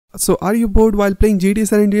So are you bored while playing GTA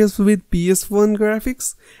San Andreas with PS1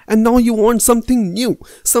 graphics? And now you want something new,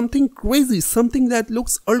 something crazy, something that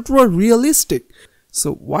looks ultra realistic.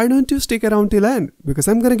 So why don't you stick around till end? Because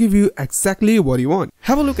I'm gonna give you exactly what you want.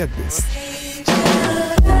 Have a look at this.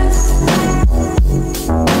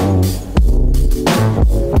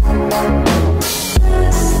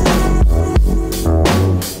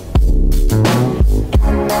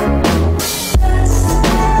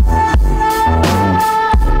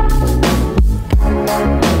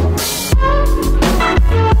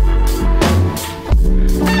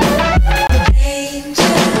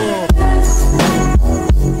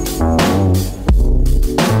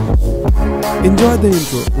 Enjoy the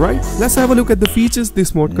intro, right? Let's have a look at the features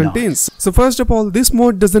this mod contains. So first of all, this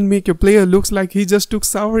mod doesn't make your player looks like he just took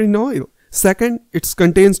sour in oil. Second, it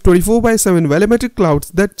contains 24/7 volumetric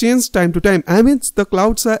clouds that change time to time. I mean, the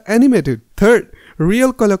clouds are animated. Third,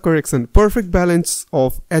 real color correction, perfect balance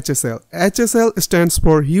of HSL. HSL stands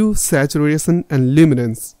for hue, saturation and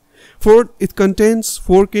luminance. Fourth, it contains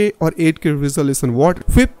 4K or 8K resolution.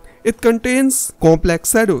 Fifth, it contains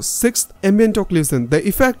complex shadows. Sixth, ambient occlusion, the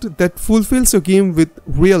effect that fulfills your game with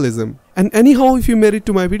realism. And anyhow, if you made it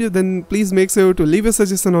to my video, then please make sure to leave a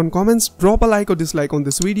suggestion on comments, drop a like or dislike on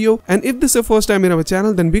this video. And if this is your first time in our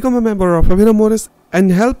channel, then become a member of Abhinav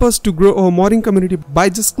and help us to grow our modding community by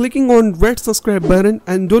just clicking on red subscribe button,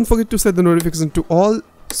 and don't forget to set the notification to all.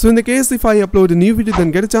 So in the case if I upload a new video,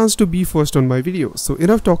 then get a chance to be first on my video. So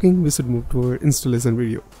enough talking, we should move to our installation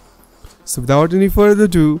video. So without any further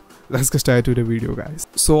ado, let's get started to the video, guys.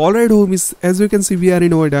 So alright homies, as you can see, we are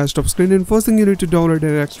in our desktop screen, and first thing you need to download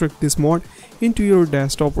and extract this mod into your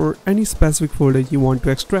desktop or any specific folder you want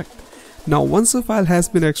to extract. Now once the file has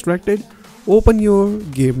been extracted, open your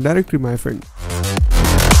game directory, my friend.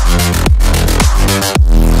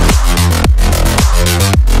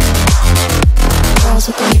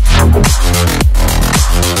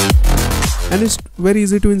 And it's very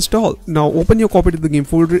easy to install. Now open your copy to the game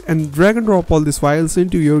folder and drag and drop all these files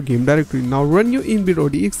into your game directory. Now run your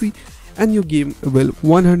inbit.exe and your game will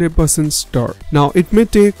 100% start. Now it may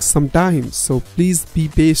take some time, so please be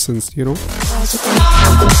patient, you know.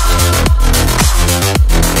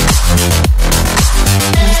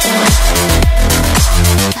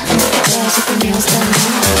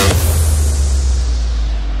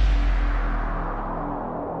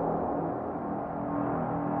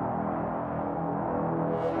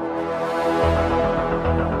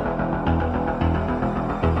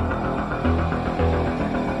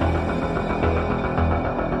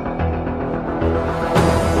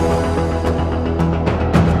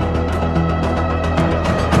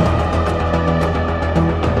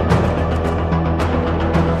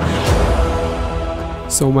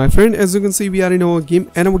 So my friend, as you can see, we are in our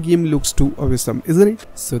game and our game looks too awesome, isn't it?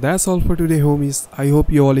 So that's all for today homies. I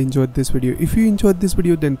hope you all enjoyed this video. If you enjoyed this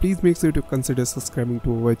video, then please make sure to consider subscribing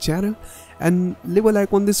to our channel and leave a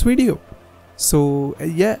like on this video. So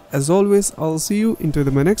yeah, as always, I'll see you into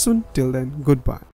my next one. Till then, goodbye.